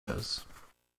goes.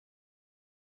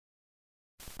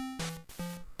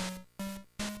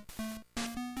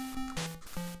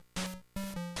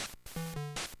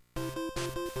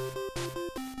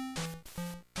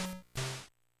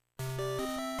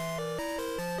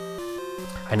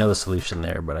 I know the solution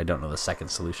there, but I don't know the second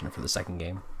solution for the second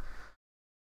game.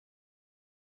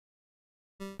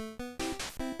 I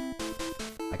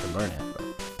could learn it, but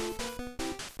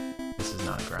this is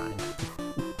not a grind.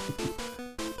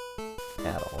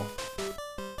 At all.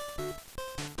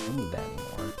 I don't need that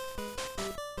anymore.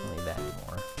 I don't need that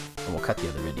anymore. And we'll cut the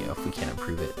other video if we can't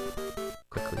improve it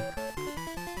quickly.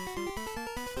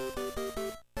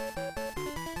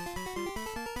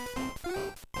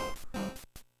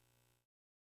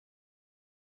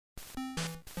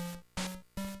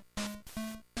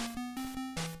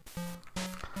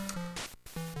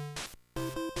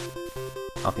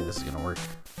 I don't think this is gonna work. I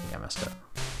think I messed up.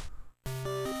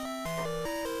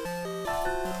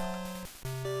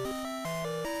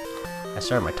 I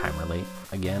started my timer late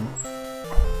again.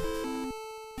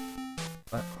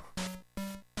 But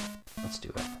let's do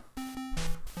it.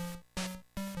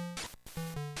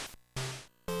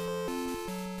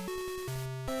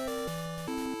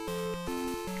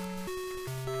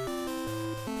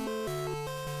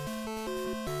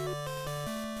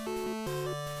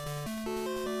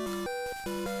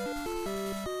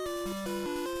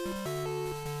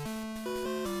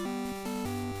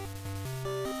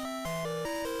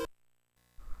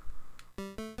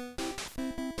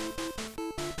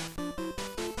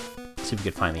 See if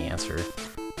we could find the answer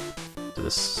to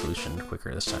this solution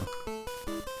quicker this time.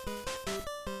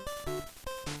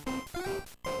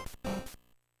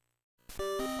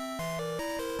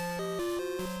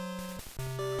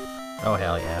 Oh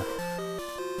hell yeah.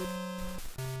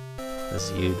 This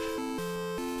is huge.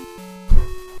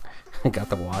 I got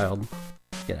the wild.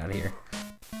 Get out of here.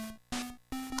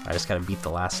 I just gotta beat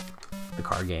the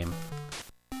car game.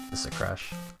 This is a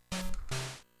crush.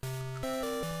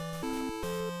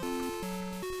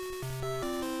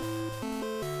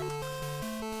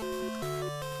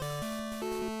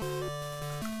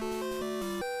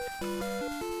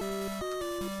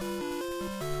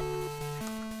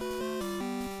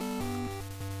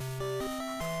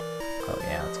 Oh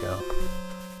yeah, let's go.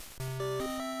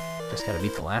 Just gotta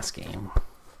beat the last game.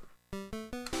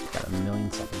 Got a million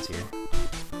seconds here.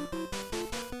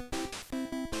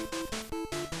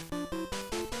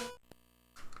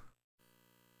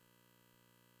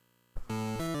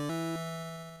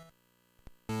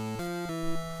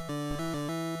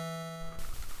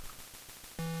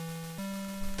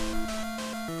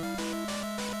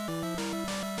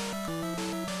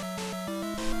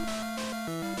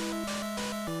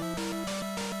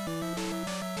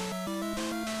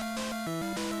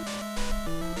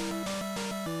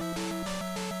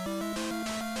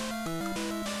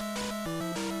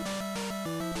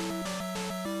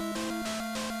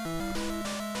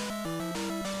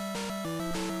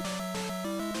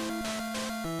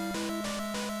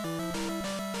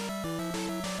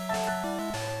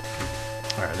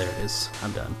 Alright, there it is.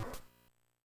 I'm done.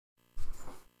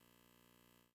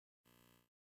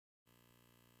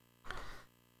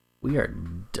 We are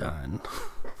done.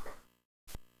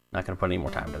 Not gonna put any more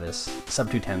time to this. Sub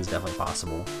 210 is definitely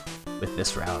possible with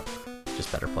this route.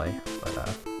 Just better play, but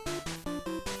I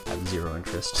have zero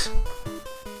interest.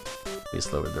 We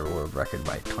just lowered the world record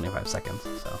by 25 seconds,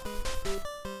 so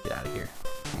get out of here.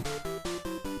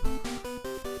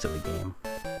 Silly game.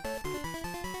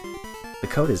 The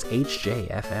code is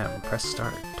HJFM. Press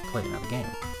start to play another game.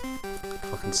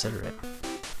 I'll consider it.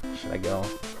 Should I go?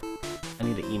 I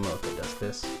need an emote that does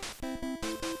this.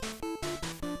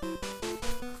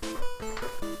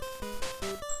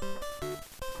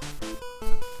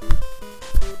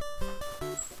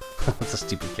 What's the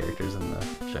stupid characters in the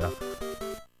show?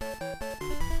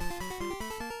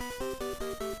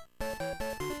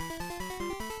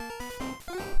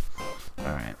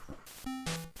 Alright.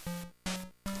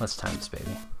 Let's time this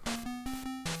baby.